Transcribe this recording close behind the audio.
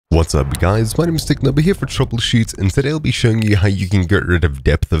What's up guys, my name is setcl here for Troubleshoot, and today I'll be showing you how you can get rid of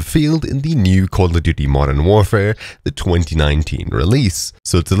depth of field in the new Call of Duty Modern Warfare, the 2019 release.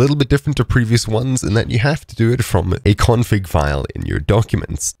 So it's a little bit different to previous ones in that you have to do it from a config file in your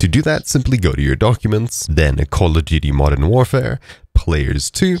documents. To do that, simply go to your documents, then Call of Duty Modern Warfare, Players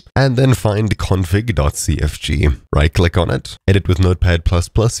 2, and then find config.cfg. Right click on it, edit with Notepad++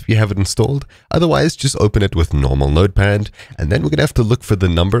 if you have it installed, otherwise just open it with normal Notepad, and then we're going to have to look for the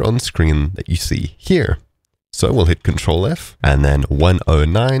number on screen that you see here. So we'll hit Control F, and then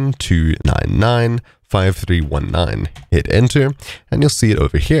 109.299.5319. Hit enter, and you'll see it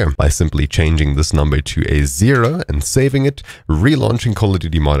over here. By simply changing this number to a 0 and saving it, relaunching Call of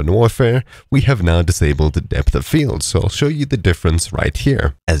Duty Modern Warfare, we have now disabled the depth of field. So I'll show you the difference right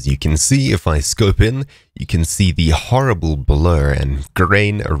here. As you can see, if I scope in, you can see the horrible blur and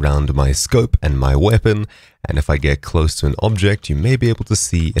grain around my scope and my weapon. And if I get close to an object, you may be able to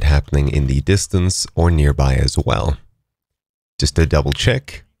see it happening in the distance or nearby as well. Just to double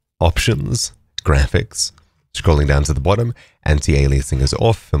check, options, graphics, scrolling down to the bottom, anti-aliasing is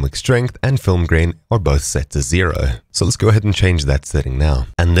off, film strength and film grain are both set to 0. So let's go ahead and change that setting now.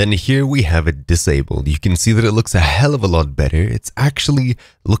 And then here we have it disabled. You can see that it looks a hell of a lot better. It's actually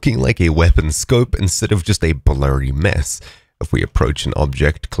looking like a weapon scope instead of just a blurry mess. If we approach an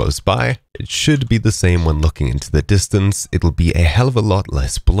object close by, it should be the same when looking into the distance. It'll be a hell of a lot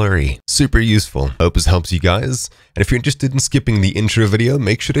less blurry. Super useful. Hope this helps you guys. And if you're interested in skipping the intro video,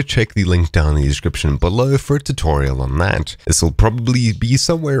 make sure to check the link down in the description below for a tutorial on that. This will probably be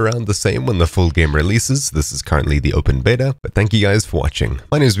somewhere around the same when the full game releases. This is currently the open beta, but thank you guys for watching.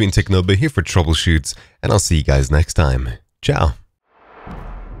 My name has been setcl here for Troubleshoots, and I'll see you guys next time. Ciao.